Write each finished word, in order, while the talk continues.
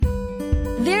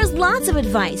There's lots of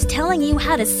advice telling you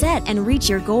how to set and reach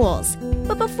your goals.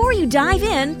 But before you dive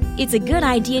in, it's a good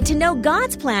idea to know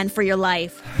God's plan for your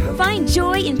life. Find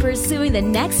joy in pursuing the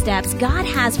next steps God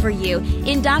has for you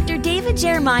in Dr. David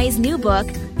Jeremiah's new book,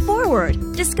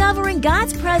 Forward, Discovering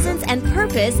God's Presence and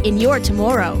Purpose in Your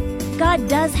Tomorrow. God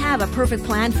does have a perfect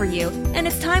plan for you, and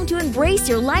it's time to embrace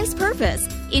your life's purpose.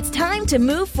 It's time to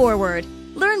move forward.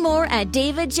 Learn more at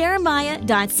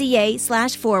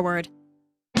davidjeremiah.ca/forward.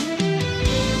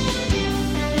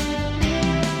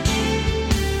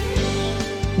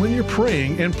 When you're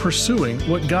praying and pursuing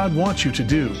what God wants you to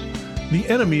do, the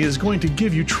enemy is going to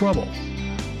give you trouble.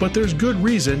 But there's good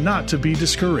reason not to be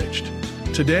discouraged.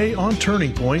 Today on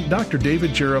Turning Point, Dr.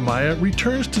 David Jeremiah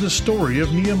returns to the story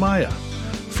of Nehemiah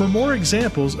for more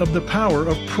examples of the power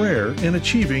of prayer in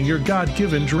achieving your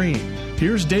God-given dream.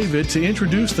 Here's David to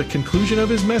introduce the conclusion of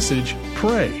his message,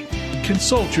 Pray.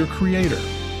 Consult your Creator.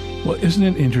 Well, isn't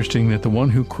it interesting that the one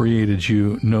who created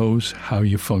you knows how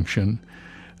you function?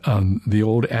 The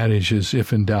old adage is,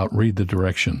 if in doubt, read the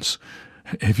directions.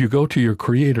 If you go to your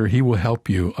Creator, He will help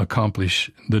you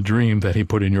accomplish the dream that He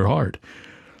put in your heart.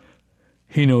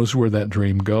 He knows where that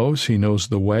dream goes. He knows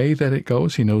the way that it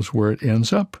goes. He knows where it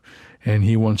ends up, and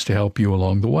He wants to help you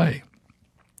along the way.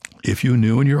 If you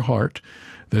knew in your heart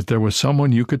that there was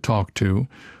someone you could talk to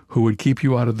who would keep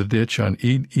you out of the ditch on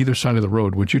either side of the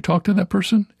road, would you talk to that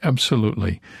person?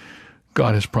 Absolutely.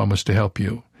 God has promised to help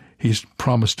you. He's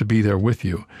promised to be there with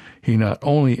you. He not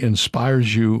only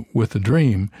inspires you with the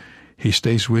dream, He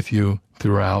stays with you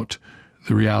throughout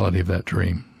the reality of that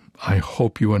dream. I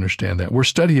hope you understand that. We're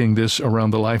studying this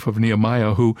around the life of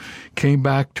Nehemiah, who came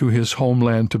back to his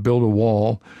homeland to build a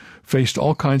wall, faced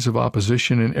all kinds of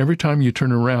opposition, and every time you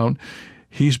turn around,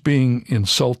 he's being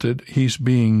insulted, he's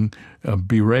being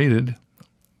berated,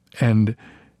 and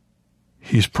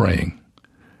he's praying.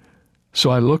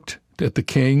 So I looked at the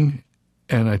king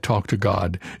and I talked to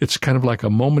God. It's kind of like a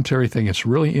momentary thing. It's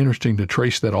really interesting to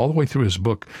trace that all the way through his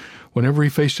book. Whenever he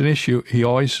faced an issue, he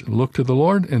always looked to the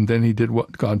Lord, and then he did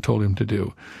what God told him to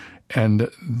do. And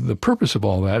the purpose of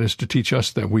all that is to teach us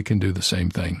that we can do the same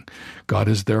thing. God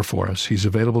is there for us. He's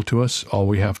available to us. All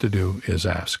we have to do is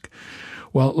ask.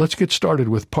 Well, let's get started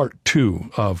with part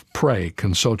 2 of Pray,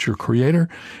 Consult Your Creator,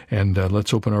 and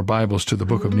let's open our Bibles to the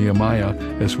book of Nehemiah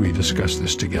as we discuss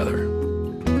this together.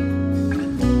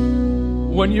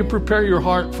 When you prepare your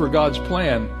heart for God's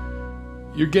plan,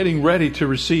 you're getting ready to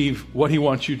receive what He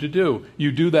wants you to do.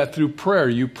 You do that through prayer.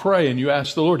 You pray and you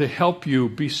ask the Lord to help you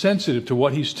be sensitive to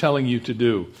what He's telling you to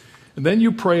do. And then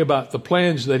you pray about the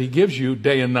plans that He gives you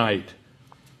day and night.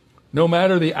 No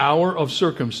matter the hour of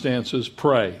circumstances,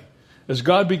 pray. As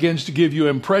God begins to give you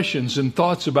impressions and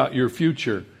thoughts about your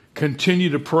future, continue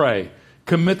to pray.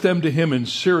 Commit them to Him in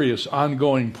serious,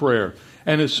 ongoing prayer.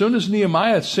 And as soon as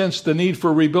Nehemiah sensed the need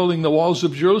for rebuilding the walls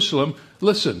of Jerusalem,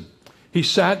 listen, he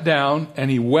sat down and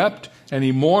he wept and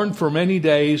he mourned for many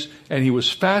days, and he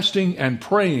was fasting and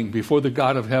praying before the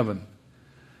God of heaven.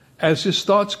 As his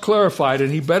thoughts clarified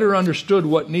and he better understood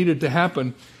what needed to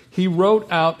happen, he wrote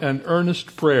out an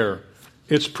earnest prayer.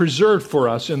 It's preserved for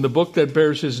us in the book that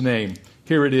bears his name.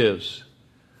 Here it is.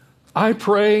 I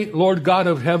pray, Lord God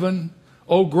of heaven,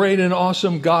 O great and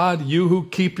awesome God, you who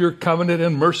keep your covenant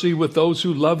and mercy with those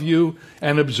who love you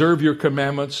and observe your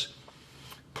commandments,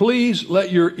 please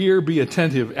let your ear be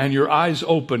attentive and your eyes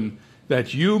open,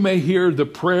 that you may hear the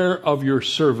prayer of your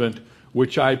servant,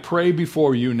 which I pray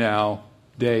before you now,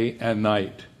 day and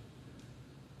night.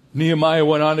 Nehemiah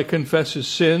went on to confess his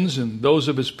sins and those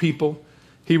of his people.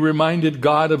 He reminded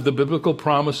God of the biblical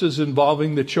promises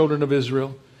involving the children of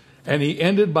Israel, and he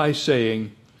ended by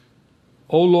saying,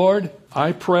 O Lord,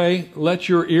 I pray, let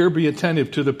your ear be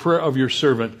attentive to the prayer of your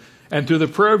servant and to the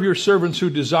prayer of your servants who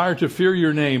desire to fear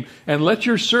your name, and let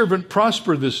your servant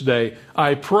prosper this day,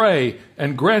 I pray,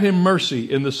 and grant him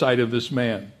mercy in the sight of this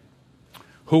man.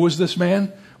 Who was this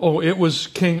man? Oh, it was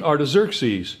King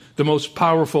Artaxerxes, the most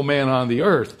powerful man on the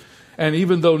earth. And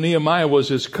even though Nehemiah was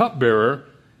his cupbearer,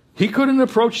 he couldn't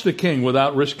approach the king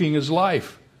without risking his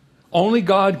life. Only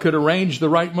God could arrange the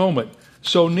right moment.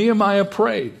 So Nehemiah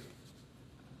prayed.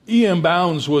 E.M.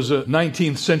 Bounds was a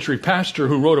 19th century pastor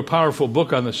who wrote a powerful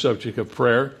book on the subject of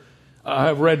prayer.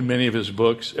 I've read many of his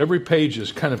books. Every page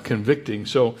is kind of convicting,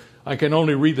 so I can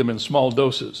only read them in small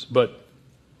doses. But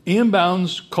E.M.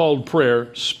 Bounds called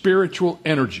prayer spiritual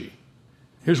energy.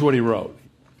 Here's what he wrote.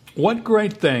 What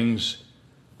great things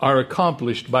are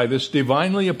accomplished by this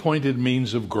divinely appointed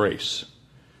means of grace.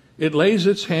 It lays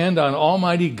its hand on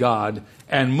Almighty God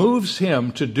and moves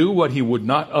him to do what he would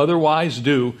not otherwise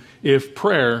do if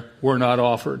prayer were not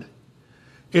offered.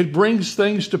 It brings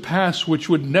things to pass which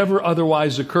would never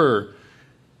otherwise occur.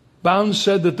 Bounds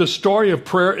said that the story of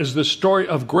prayer is the story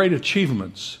of great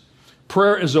achievements.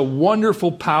 Prayer is a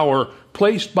wonderful power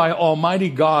placed by Almighty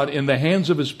God in the hands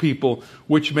of His people,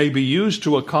 which may be used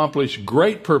to accomplish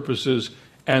great purposes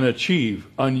and achieve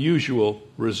unusual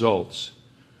results.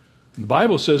 The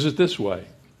Bible says it this way: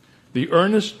 the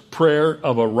earnest prayer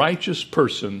of a righteous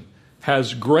person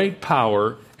has great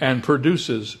power and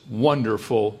produces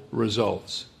wonderful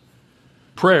results.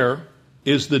 Prayer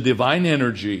is the divine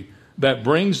energy that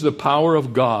brings the power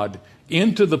of God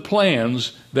into the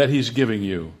plans that He's giving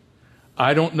you.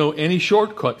 I don't know any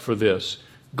shortcut for this.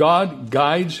 God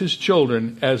guides His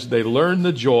children as they learn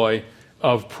the joy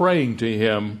of praying to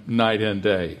Him night and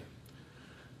day.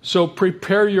 So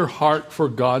prepare your heart for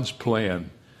God's plan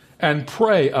and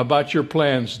pray about your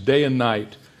plans day and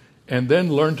night, and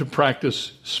then learn to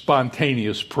practice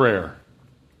spontaneous prayer.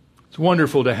 It's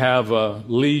wonderful to have a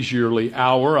leisurely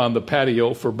hour on the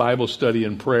patio for Bible study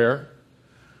and prayer,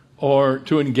 or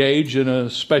to engage in a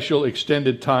special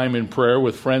extended time in prayer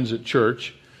with friends at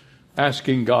church,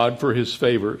 asking God for His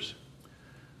favors.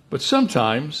 But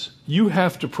sometimes you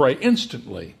have to pray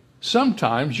instantly.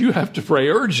 Sometimes you have to pray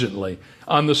urgently,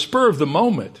 on the spur of the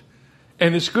moment.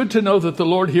 And it's good to know that the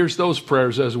Lord hears those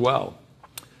prayers as well.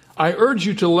 I urge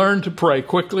you to learn to pray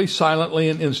quickly, silently,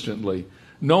 and instantly.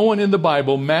 No one in the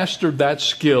Bible mastered that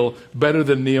skill better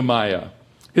than Nehemiah.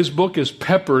 His book is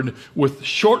peppered with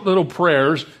short little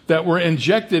prayers that were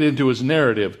injected into his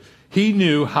narrative. He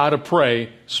knew how to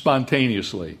pray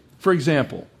spontaneously. For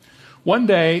example, one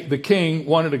day the king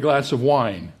wanted a glass of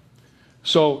wine.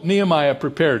 So Nehemiah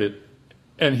prepared it.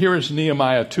 And here is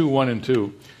Nehemiah 2:1 and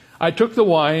 2. I took the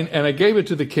wine and I gave it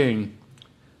to the king.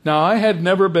 Now I had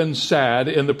never been sad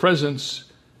in the presence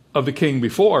of the king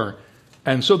before.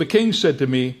 And so the king said to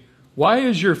me, "Why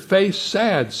is your face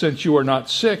sad since you are not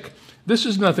sick? This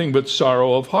is nothing but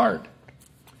sorrow of heart."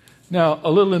 Now,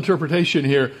 a little interpretation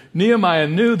here. Nehemiah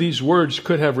knew these words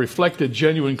could have reflected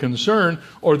genuine concern,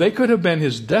 or they could have been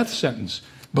his death sentence.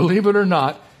 Believe it or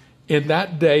not, in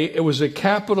that day, it was a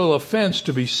capital offense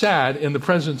to be sad in the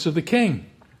presence of the king.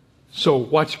 So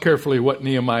watch carefully what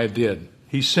Nehemiah did.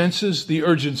 He senses the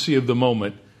urgency of the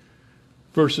moment.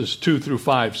 Verses 2 through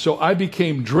 5. So I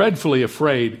became dreadfully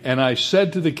afraid, and I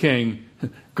said to the king,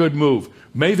 good move,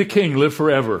 may the king live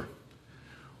forever.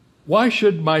 Why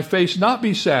should my face not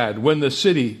be sad when the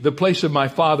city, the place of my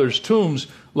father's tombs,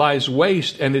 lies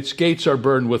waste and its gates are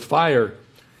burned with fire?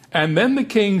 And then the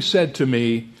king said to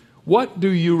me, what do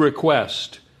you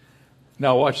request?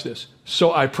 Now watch this.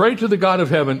 So I prayed to the God of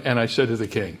heaven, and I said to the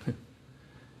king,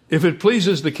 if it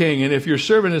pleases the king, and if your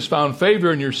servant has found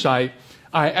favor in your sight,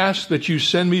 I ask that you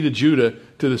send me to Judah,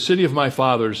 to the city of my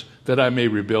fathers, that I may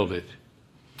rebuild it.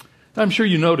 I'm sure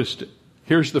you noticed it.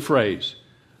 Here's the phrase.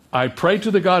 I prayed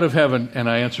to the God of heaven, and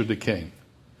I answered the king.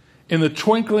 In the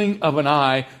twinkling of an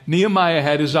eye, Nehemiah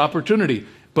had his opportunity,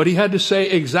 but he had to say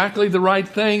exactly the right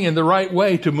thing in the right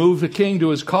way to move the king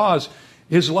to his cause.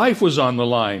 His life was on the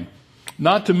line,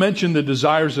 not to mention the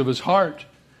desires of his heart.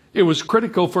 It was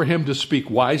critical for him to speak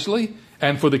wisely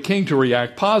and for the king to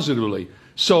react positively.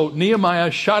 So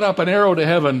Nehemiah shot up an arrow to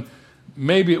heaven.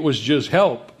 Maybe it was just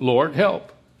help, Lord,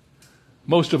 help.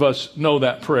 Most of us know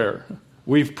that prayer.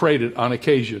 We've prayed it on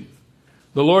occasion.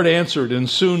 The Lord answered, and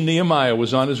soon Nehemiah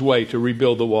was on his way to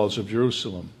rebuild the walls of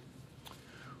Jerusalem.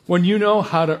 When you know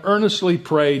how to earnestly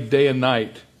pray day and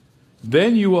night,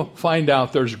 then you will find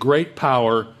out there's great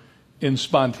power in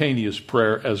spontaneous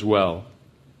prayer as well.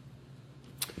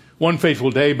 One fateful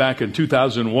day back in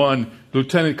 2001,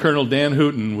 Lieutenant Colonel Dan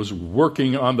Hooten was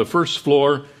working on the first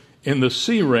floor in the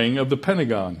C ring of the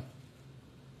Pentagon.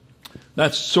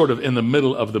 That's sort of in the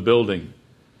middle of the building.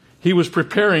 He was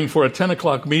preparing for a 10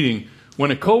 o'clock meeting when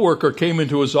a coworker came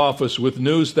into his office with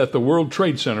news that the World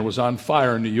Trade Center was on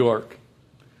fire in New York.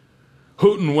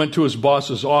 Hooten went to his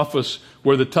boss's office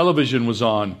where the television was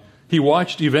on. He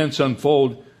watched events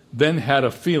unfold, then had a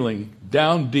feeling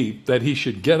down deep that he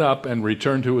should get up and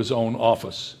return to his own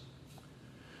office.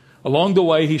 Along the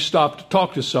way, he stopped to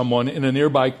talk to someone in a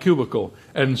nearby cubicle,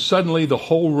 and suddenly the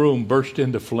whole room burst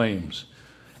into flames,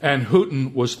 and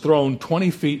Hooten was thrown 20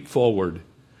 feet forward.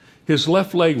 His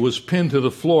left leg was pinned to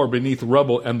the floor beneath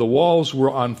rubble, and the walls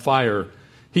were on fire.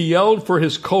 He yelled for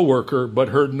his coworker, but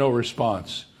heard no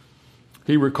response.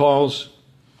 He recalls,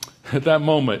 at that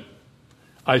moment,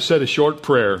 I said a short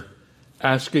prayer,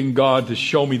 asking God to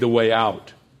show me the way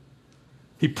out.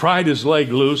 He pried his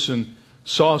leg loose and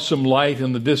saw some light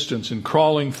in the distance, and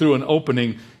crawling through an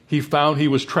opening, he found he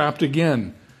was trapped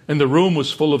again, and the room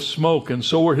was full of smoke, and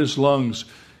so were his lungs.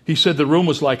 He said the room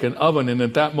was like an oven, and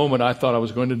at that moment I thought I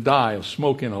was going to die of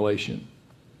smoke inhalation.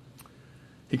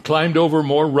 He climbed over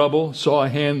more rubble, saw a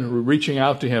hand reaching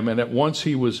out to him, and at once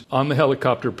he was on the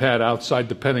helicopter pad outside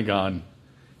the Pentagon.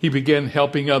 He began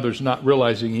helping others, not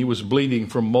realizing he was bleeding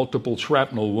from multiple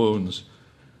shrapnel wounds.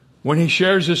 When he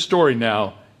shares his story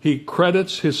now, he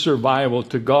credits his survival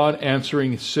to God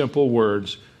answering simple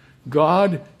words.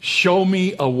 God, show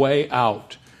me a way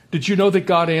out. Did you know that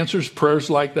God answers prayers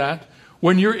like that?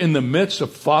 When you're in the midst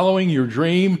of following your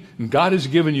dream and God has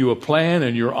given you a plan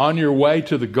and you're on your way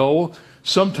to the goal,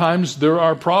 sometimes there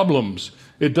are problems.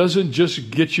 It doesn't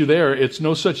just get you there. It's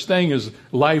no such thing as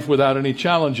life without any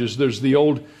challenges. There's the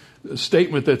old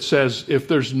statement that says, if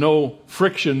there's no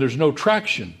friction, there's no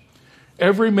traction.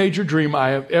 Every major dream I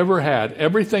have ever had,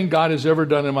 everything God has ever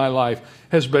done in my life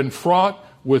has been fraught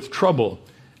with trouble.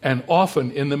 And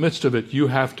often in the midst of it, you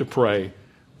have to pray,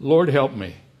 Lord, help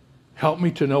me. Help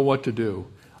me to know what to do.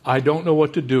 I don't know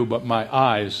what to do, but my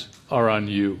eyes are on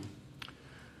you.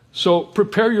 So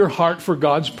prepare your heart for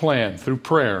God's plan through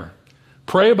prayer.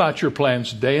 Pray about your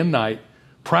plans day and night.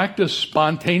 Practice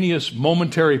spontaneous,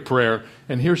 momentary prayer.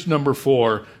 And here's number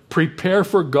 4, prepare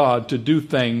for God to do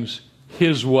things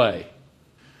His way.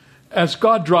 As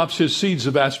God drops His seeds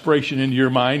of aspiration into your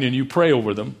mind and you pray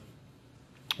over them,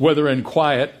 whether in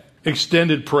quiet,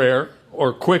 extended prayer,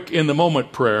 or quick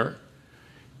in-the-moment prayer,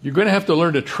 you're going to have to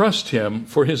learn to trust Him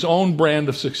for His own brand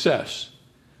of success.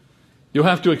 You'll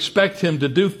have to expect Him to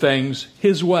do things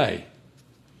His way.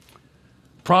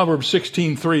 Proverbs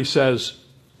 16:3 says,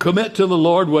 commit to the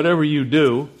Lord whatever you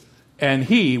do, and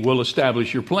He will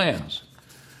establish your plans.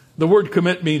 The word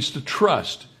commit means to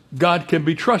trust. God can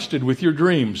be trusted with your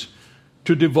dreams,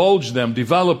 to divulge them,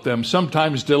 develop them,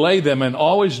 sometimes delay them, and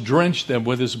always drench them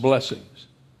with His blessings.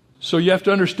 So you have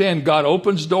to understand, God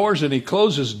opens doors and He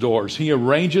closes doors. He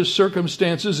arranges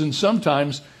circumstances, and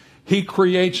sometimes He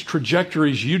creates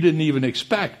trajectories you didn't even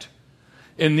expect.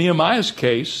 In Nehemiah's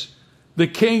case, the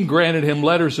king granted him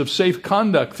letters of safe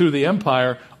conduct through the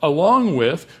empire, along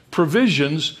with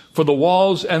provisions for the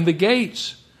walls and the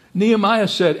gates. Nehemiah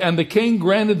said, and the king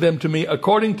granted them to me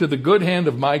according to the good hand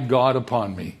of my God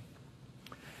upon me.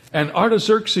 And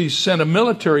Artaxerxes sent a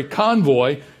military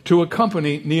convoy to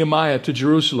accompany Nehemiah to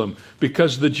Jerusalem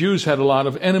because the Jews had a lot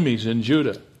of enemies in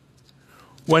Judah.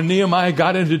 When Nehemiah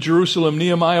got into Jerusalem,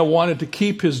 Nehemiah wanted to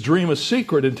keep his dream a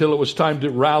secret until it was time to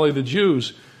rally the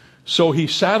Jews. So he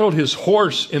saddled his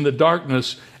horse in the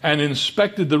darkness and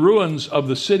inspected the ruins of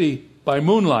the city by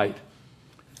moonlight.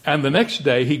 And the next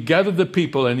day he gathered the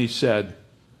people and he said,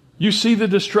 you see the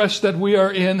distress that we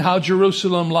are in, how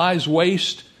Jerusalem lies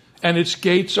waste and its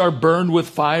gates are burned with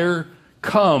fire.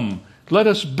 Come, let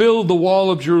us build the wall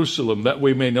of Jerusalem that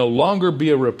we may no longer be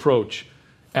a reproach.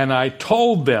 And I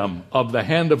told them of the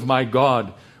hand of my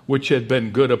God, which had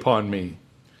been good upon me.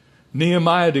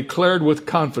 Nehemiah declared with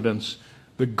confidence,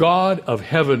 the God of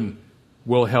heaven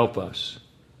will help us.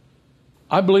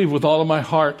 I believe with all of my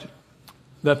heart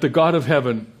that the God of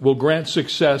heaven will grant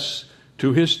success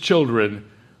to His children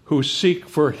who seek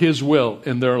for His will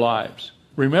in their lives.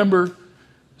 Remember,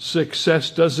 success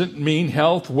doesn't mean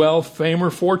health, wealth, fame, or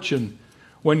fortune.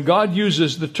 When God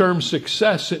uses the term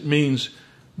success, it means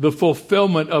the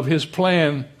fulfillment of His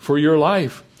plan for your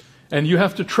life. And you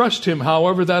have to trust Him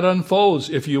however that unfolds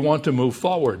if you want to move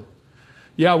forward.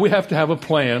 Yeah, we have to have a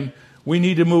plan. We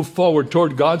need to move forward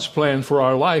toward God's plan for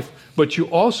our life, but you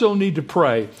also need to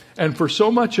pray. And for so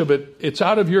much of it, it's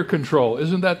out of your control.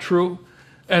 Isn't that true?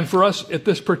 And for us at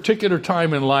this particular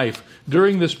time in life,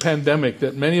 during this pandemic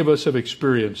that many of us have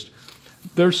experienced,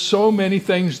 there's so many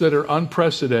things that are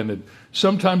unprecedented.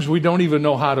 Sometimes we don't even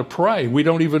know how to pray. We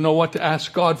don't even know what to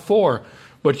ask God for.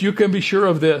 But you can be sure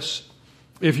of this.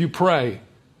 If you pray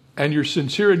and you're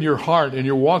sincere in your heart and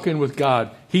you're walking with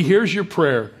God, He hears your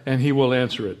prayer and He will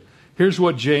answer it. Here's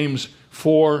what James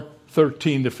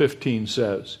 4:13-15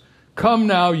 says. Come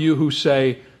now, you who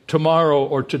say, tomorrow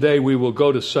or today we will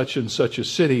go to such and such a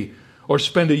city, or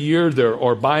spend a year there,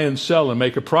 or buy and sell and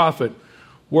make a profit,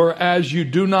 whereas you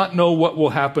do not know what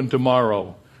will happen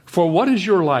tomorrow. For what is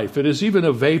your life? It is even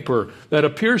a vapor that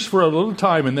appears for a little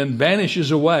time and then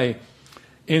vanishes away.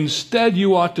 Instead,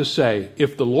 you ought to say,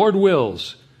 if the Lord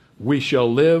wills, we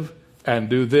shall live and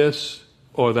do this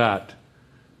or that.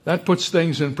 That puts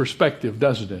things in perspective,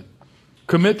 doesn't it?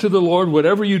 Commit to the Lord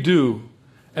whatever you do,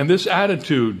 and this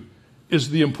attitude is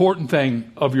the important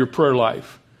thing of your prayer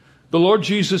life. The Lord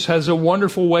Jesus has a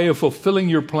wonderful way of fulfilling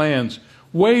your plans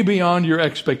way beyond your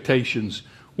expectations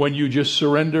when you just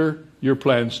surrender your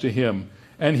plans to Him.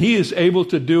 And He is able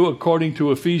to do, according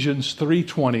to Ephesians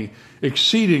 3:20,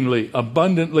 exceedingly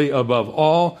abundantly above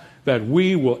all that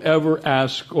we will ever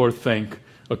ask or think,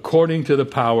 according to the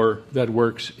power that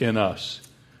works in us.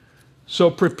 So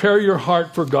prepare your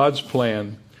heart for God's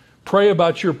plan. Pray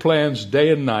about your plans day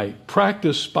and night.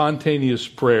 Practice spontaneous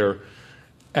prayer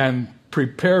and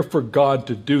prepare for God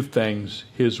to do things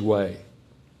His way.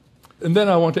 And then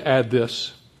I want to add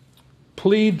this.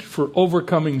 Plead for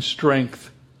overcoming strength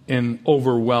in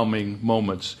overwhelming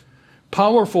moments.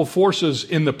 Powerful forces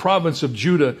in the province of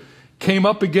Judah came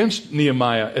up against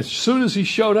Nehemiah as soon as he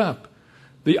showed up.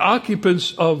 The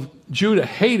occupants of Judah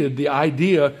hated the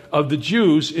idea of the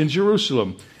Jews in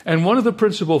Jerusalem. And one of the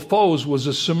principal foes was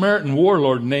a Samaritan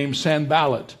warlord named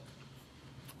Sanballat.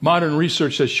 Modern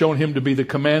research has shown him to be the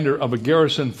commander of a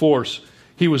garrison force.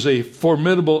 He was a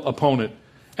formidable opponent.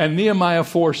 And Nehemiah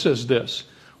 4 says this,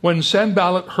 when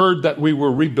Sanballat heard that we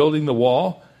were rebuilding the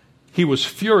wall, he was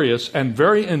furious and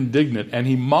very indignant, and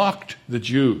he mocked the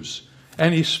Jews.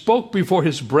 And he spoke before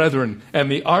his brethren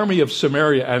and the army of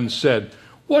Samaria and said,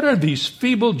 what are these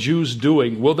feeble Jews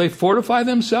doing? Will they fortify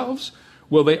themselves?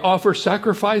 Will they offer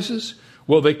sacrifices?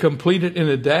 Will they complete it in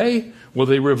a day? Will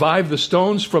they revive the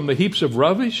stones from the heaps of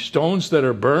rubbish, stones that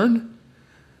are burned?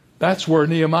 That's where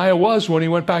Nehemiah was when he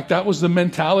went back. That was the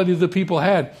mentality the people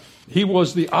had. He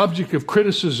was the object of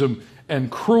criticism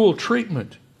and cruel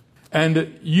treatment.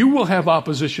 And you will have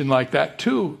opposition like that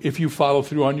too if you follow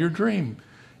through on your dream.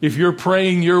 If you're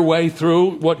praying your way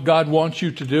through what God wants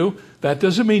you to do, that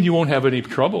doesn't mean you won't have any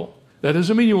trouble. That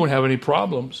doesn't mean you won't have any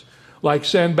problems. Like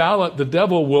Sanballat, the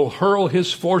devil will hurl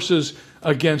his forces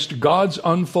against God's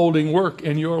unfolding work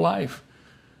in your life.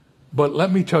 But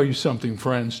let me tell you something,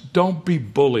 friends. Don't be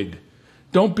bullied.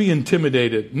 Don't be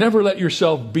intimidated. Never let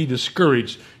yourself be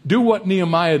discouraged. Do what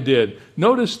Nehemiah did.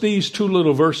 Notice these two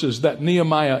little verses that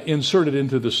Nehemiah inserted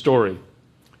into the story.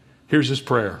 Here's his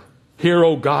prayer. Hear,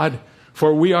 O God,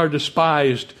 for we are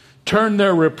despised. Turn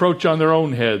their reproach on their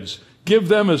own heads. Give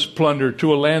them as plunder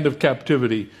to a land of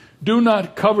captivity. Do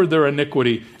not cover their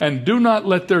iniquity, and do not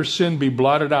let their sin be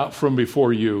blotted out from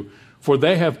before you, for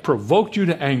they have provoked you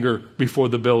to anger before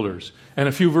the builders. And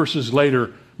a few verses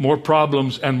later, more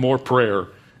problems and more prayer.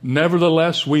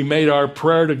 Nevertheless, we made our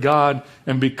prayer to God,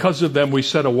 and because of them, we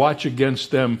set a watch against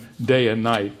them day and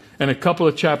night. And a couple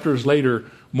of chapters later,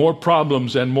 more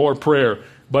problems and more prayer.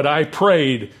 But I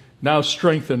prayed, now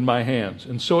strengthen my hands.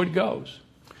 And so it goes.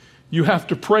 You have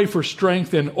to pray for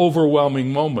strength in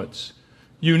overwhelming moments.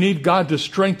 You need God to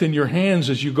strengthen your hands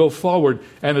as you go forward,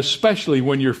 and especially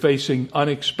when you're facing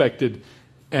unexpected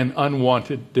and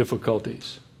unwanted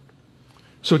difficulties.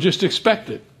 So just expect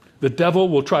it. The devil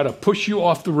will try to push you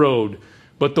off the road,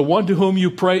 but the one to whom you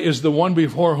pray is the one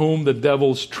before whom the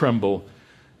devils tremble.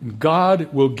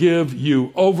 God will give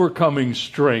you overcoming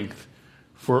strength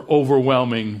for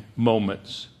overwhelming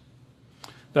moments.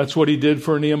 That's what he did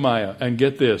for Nehemiah. And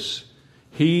get this,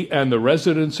 he and the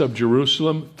residents of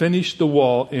Jerusalem finished the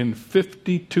wall in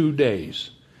 52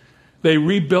 days. They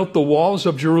rebuilt the walls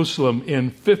of Jerusalem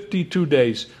in 52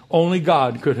 days. Only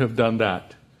God could have done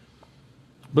that.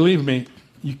 Believe me,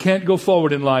 you can't go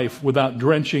forward in life without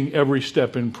drenching every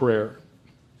step in prayer.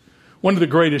 One of the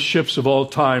greatest ships of all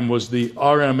time was the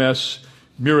RMS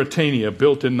Mauretania,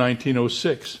 built in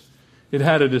 1906. It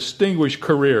had a distinguished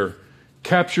career,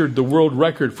 captured the world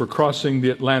record for crossing the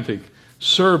Atlantic,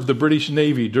 served the British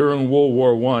Navy during World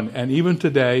War I, and even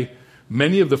today,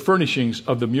 many of the furnishings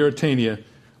of the Mauretania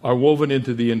are woven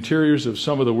into the interiors of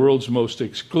some of the world's most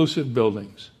exclusive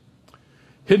buildings.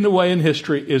 Hidden away in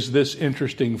history is this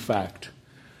interesting fact.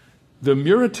 The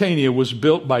Mauretania was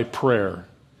built by prayer.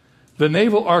 The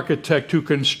naval architect who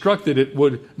constructed it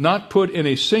would not put in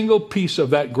a single piece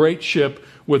of that great ship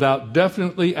without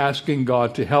definitely asking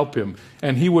God to help him.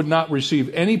 And he would not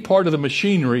receive any part of the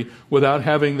machinery without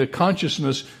having the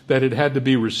consciousness that it had to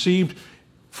be received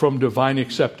from divine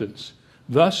acceptance.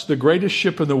 Thus, the greatest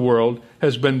ship in the world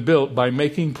has been built by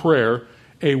making prayer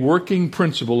a working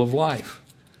principle of life.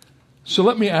 So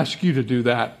let me ask you to do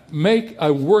that. Make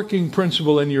a working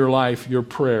principle in your life your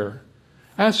prayer.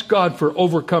 Ask God for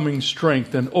overcoming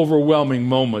strength and overwhelming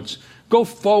moments. Go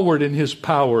forward in His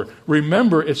power.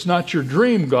 Remember, it's not your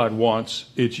dream God wants,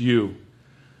 it's you.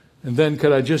 And then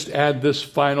could I just add this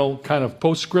final kind of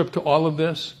postscript to all of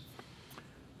this?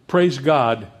 Praise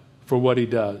God for what He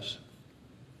does.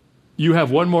 You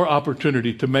have one more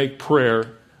opportunity to make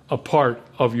prayer a part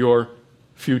of your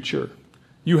future.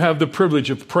 You have the privilege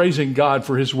of praising God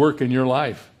for His work in your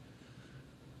life.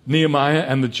 Nehemiah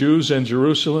and the Jews in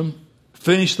Jerusalem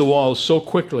finished the walls so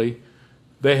quickly,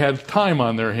 they had time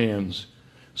on their hands.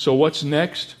 So what's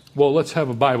next? Well, let's have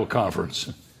a Bible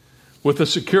conference. With the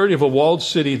security of a walled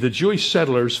city, the Jewish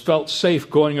settlers felt safe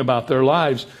going about their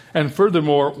lives. And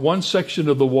furthermore, one section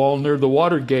of the wall near the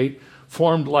water gate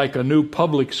formed like a new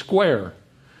public square.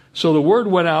 So the word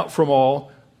went out from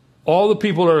all All the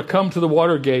people are come to the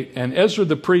water gate, and Ezra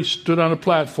the priest stood on a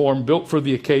platform built for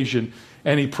the occasion,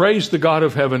 and he praised the God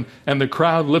of heaven, and the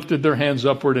crowd lifted their hands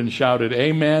upward and shouted,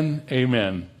 Amen,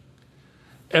 Amen.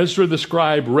 Ezra the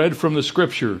scribe read from the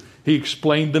Scripture. He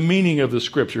explained the meaning of the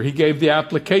Scripture. He gave the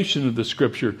application of the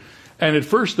Scripture. And at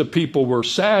first the people were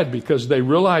sad because they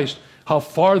realized how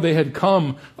far they had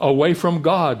come away from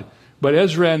God. But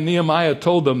Ezra and Nehemiah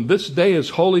told them, This day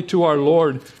is holy to our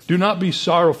Lord. Do not be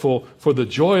sorrowful, for the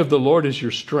joy of the Lord is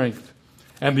your strength.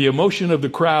 And the emotion of the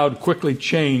crowd quickly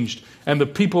changed, and the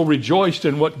people rejoiced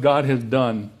in what God had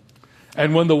done.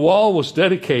 And when the wall was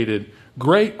dedicated,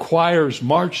 great choirs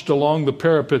marched along the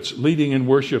parapets leading in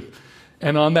worship.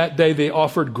 And on that day they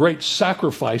offered great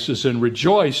sacrifices and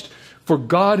rejoiced, for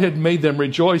God had made them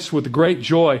rejoice with great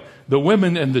joy. The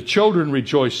women and the children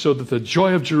rejoiced, so that the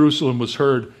joy of Jerusalem was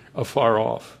heard afar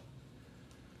off.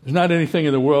 There's not anything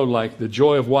in the world like the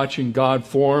joy of watching God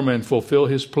form and fulfill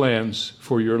His plans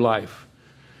for your life.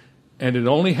 And it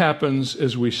only happens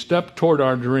as we step toward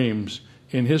our dreams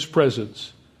in His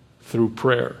presence through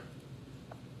prayer.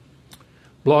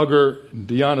 Blogger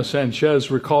Diana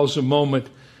Sanchez recalls a moment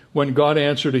when God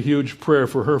answered a huge prayer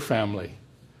for her family.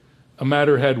 A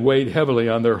matter had weighed heavily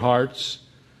on their hearts,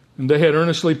 and they had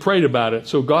earnestly prayed about it.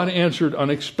 So God answered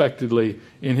unexpectedly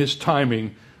in His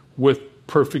timing with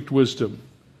perfect wisdom.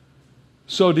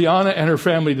 So Diana and her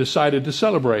family decided to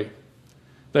celebrate.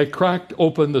 They cracked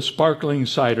open the sparkling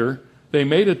cider. They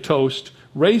made a toast,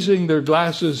 raising their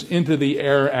glasses into the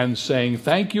air and saying,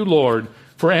 Thank you, Lord,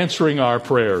 for answering our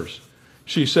prayers.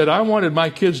 She said, I wanted my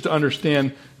kids to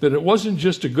understand that it wasn't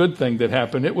just a good thing that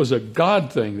happened, it was a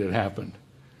God thing that happened.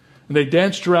 And they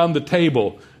danced around the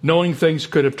table, knowing things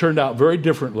could have turned out very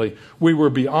differently. We were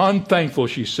beyond thankful,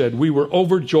 she said. We were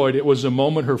overjoyed. It was a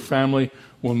moment her family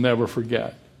will never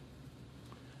forget.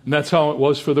 And that's how it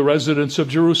was for the residents of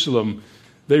Jerusalem.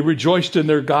 They rejoiced in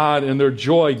their God, and their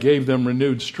joy gave them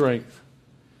renewed strength.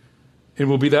 It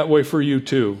will be that way for you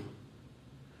too.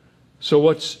 So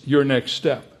what's your next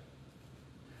step?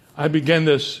 I began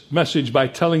this message by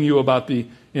telling you about the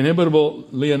inimitable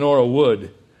Leonora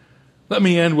Wood. Let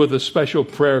me end with a special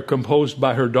prayer composed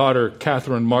by her daughter,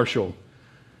 Catherine Marshall.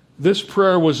 This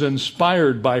prayer was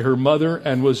inspired by her mother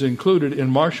and was included in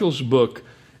Marshall's book,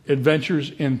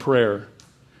 Adventures in Prayer.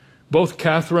 Both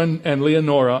Catherine and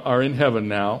Leonora are in heaven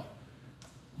now,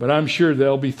 but I'm sure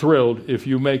they'll be thrilled if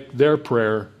you make their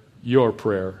prayer your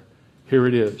prayer. Here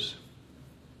it is.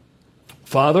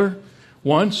 Father,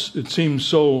 once, it seems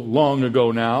so long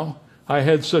ago now, I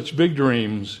had such big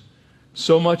dreams,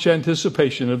 so much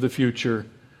anticipation of the future.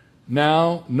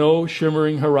 Now, no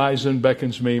shimmering horizon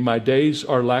beckons me. My days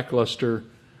are lackluster.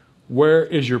 Where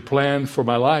is your plan for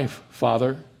my life,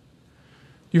 Father?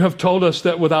 You have told us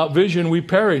that without vision we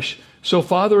perish. So,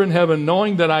 Father in heaven,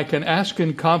 knowing that I can ask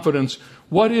in confidence,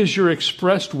 what is your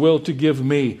expressed will to give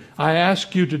me? I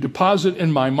ask you to deposit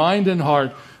in my mind and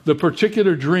heart the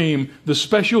particular dream, the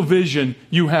special vision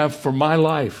you have for my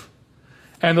life.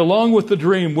 And along with the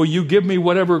dream, will you give me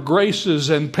whatever graces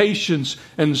and patience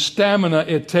and stamina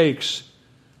it takes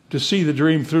to see the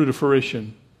dream through to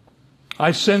fruition?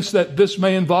 I sense that this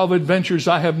may involve adventures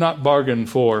I have not bargained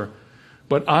for,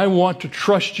 but I want to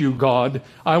trust you, God.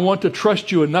 I want to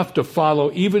trust you enough to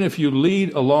follow, even if you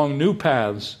lead along new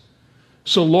paths.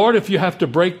 So, Lord, if you have to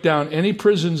break down any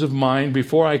prisons of mine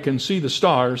before I can see the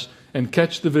stars and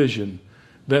catch the vision,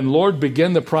 then, Lord,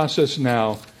 begin the process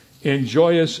now in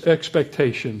joyous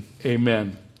expectation.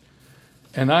 Amen.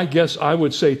 And I guess I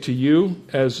would say to you,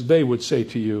 as they would say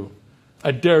to you,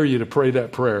 I dare you to pray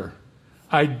that prayer.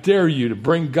 I dare you to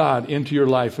bring God into your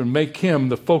life and make Him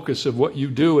the focus of what you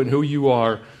do and who you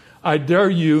are. I dare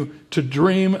you to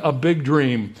dream a big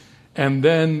dream and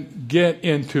then get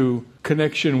into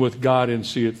connection with God and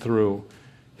see it through.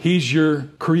 He's your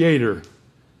creator.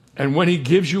 And when He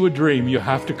gives you a dream, you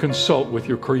have to consult with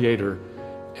your creator.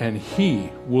 And He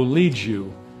will lead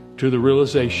you to the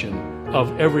realization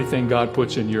of everything God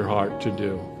puts in your heart to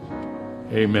do.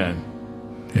 Amen.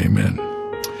 Amen.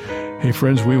 Hey,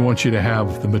 friends, we want you to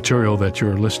have the material that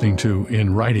you're listening to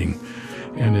in writing.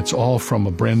 And it's all from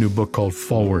a brand new book called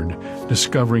Forward,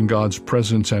 Discovering God's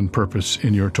Presence and Purpose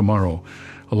in Your Tomorrow.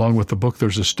 Along with the book,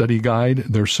 there's a study guide.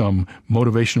 There's some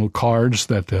motivational cards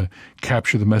that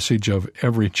capture the message of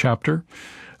every chapter.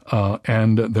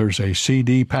 And there's a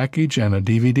CD package and a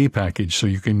DVD package, so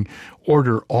you can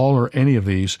order all or any of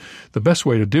these. The best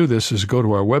way to do this is go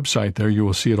to our website. There you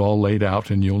will see it all laid out,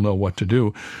 and you'll know what to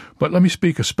do. But let me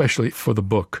speak especially for the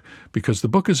book, because the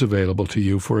book is available to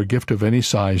you for a gift of any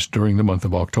size during the month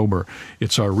of October.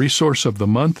 It's our resource of the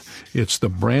month. It's the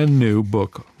brand new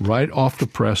book right off the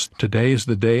press. Today is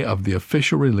the day of the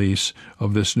official release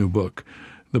of this new book.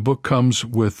 The book comes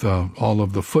with all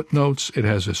of the footnotes. It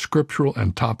has a scriptural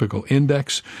and topical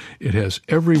index. It has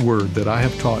every word that I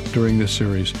have taught during this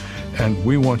series, and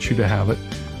we want you to have it.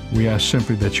 We ask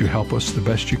simply that you help us the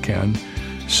best you can.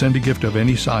 Send a gift of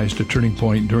any size to Turning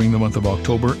Point during the month of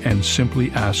October and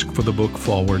simply ask for the book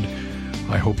forward.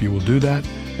 I hope you will do that,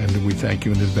 and we thank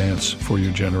you in advance for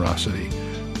your generosity.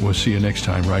 We'll see you next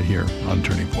time right here on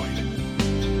Turning Point.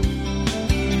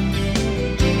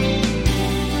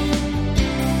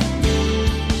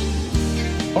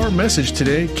 Our message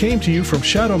today came to you from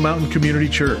Shadow Mountain Community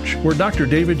Church, where Dr.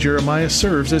 David Jeremiah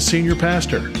serves as senior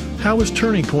pastor. How is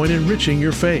Turning Point enriching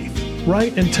your faith?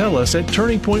 Write and tell us at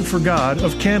Turning Point for God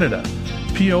of Canada,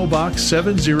 P.O. Box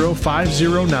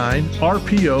 70509,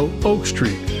 RPO, Oak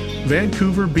Street,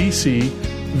 Vancouver, BC,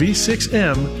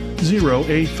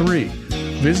 V6M0A3.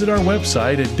 Visit our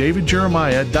website at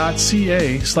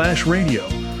davidjeremiah.ca/radio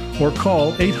or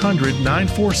call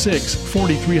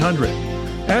 800-946-4300.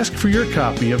 Ask for your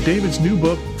copy of David's new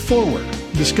book, Forward,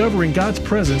 Discovering God's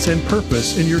Presence and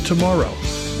Purpose in Your Tomorrow.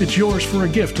 It's yours for a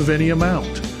gift of any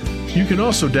amount. You can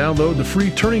also download the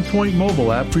free Turning Point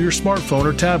mobile app for your smartphone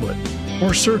or tablet,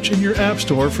 or search in your app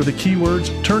store for the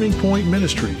keywords Turning Point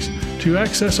Ministries to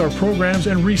access our programs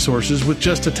and resources with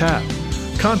just a tap.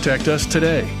 Contact us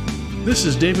today. This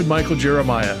is David Michael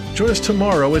Jeremiah. Join us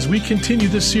tomorrow as we continue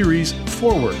the series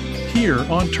Forward, here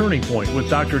on Turning Point with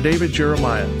Dr. David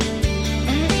Jeremiah.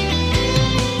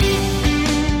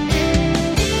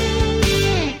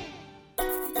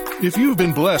 If you've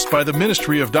been blessed by the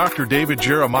ministry of Dr. David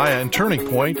Jeremiah and Turning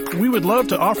Point, we would love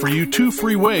to offer you 2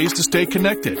 free ways to stay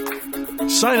connected.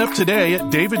 Sign up today at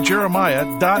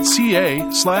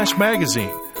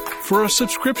davidjeremiah.ca/magazine for a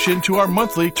subscription to our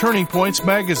monthly Turning Points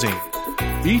magazine.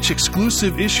 Each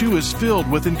exclusive issue is filled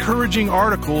with encouraging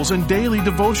articles and daily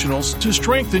devotionals to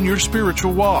strengthen your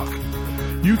spiritual walk.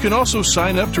 You can also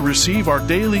sign up to receive our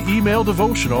daily email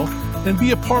devotional and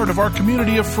be a part of our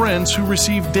community of friends who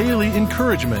receive daily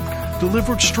encouragement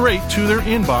delivered straight to their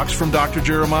inbox from Dr.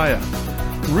 Jeremiah.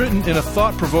 Written in a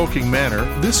thought-provoking manner,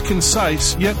 this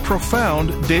concise yet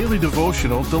profound daily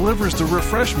devotional delivers the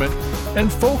refreshment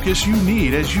and focus you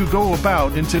need as you go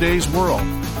about in today's world.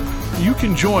 You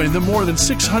can join the more than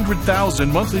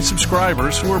 600,000 monthly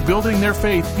subscribers who are building their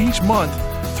faith each month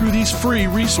through these free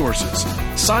resources.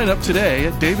 Sign up today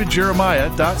at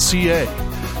davidjeremiah.ca.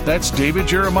 That's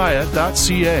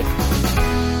davidjeremiah.ca.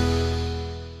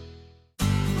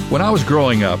 When I was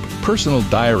growing up, personal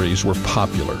diaries were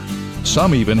popular.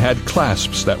 Some even had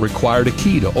clasps that required a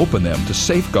key to open them to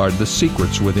safeguard the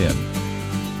secrets within.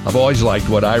 I've always liked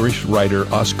what Irish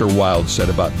writer Oscar Wilde said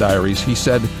about diaries. He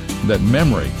said that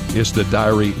memory is the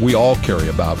diary we all carry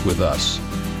about with us.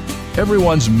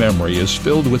 Everyone's memory is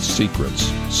filled with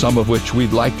secrets, some of which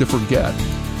we'd like to forget.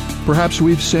 Perhaps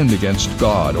we've sinned against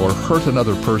God or hurt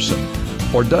another person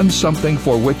or done something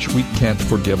for which we can't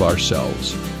forgive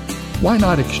ourselves. Why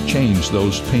not exchange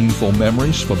those painful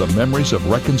memories for the memories of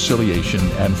reconciliation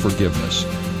and forgiveness?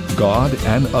 God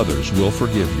and others will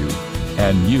forgive you,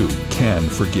 and you can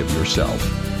forgive yourself.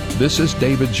 This is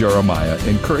David Jeremiah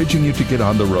encouraging you to get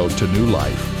on the road to new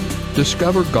life.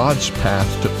 Discover God's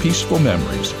path to peaceful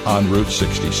memories on Route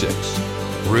 66.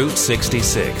 Route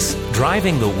 66,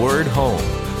 driving the word home.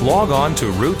 Log on to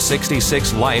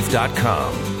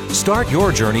Route66Life.com. Start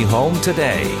your journey home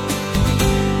today.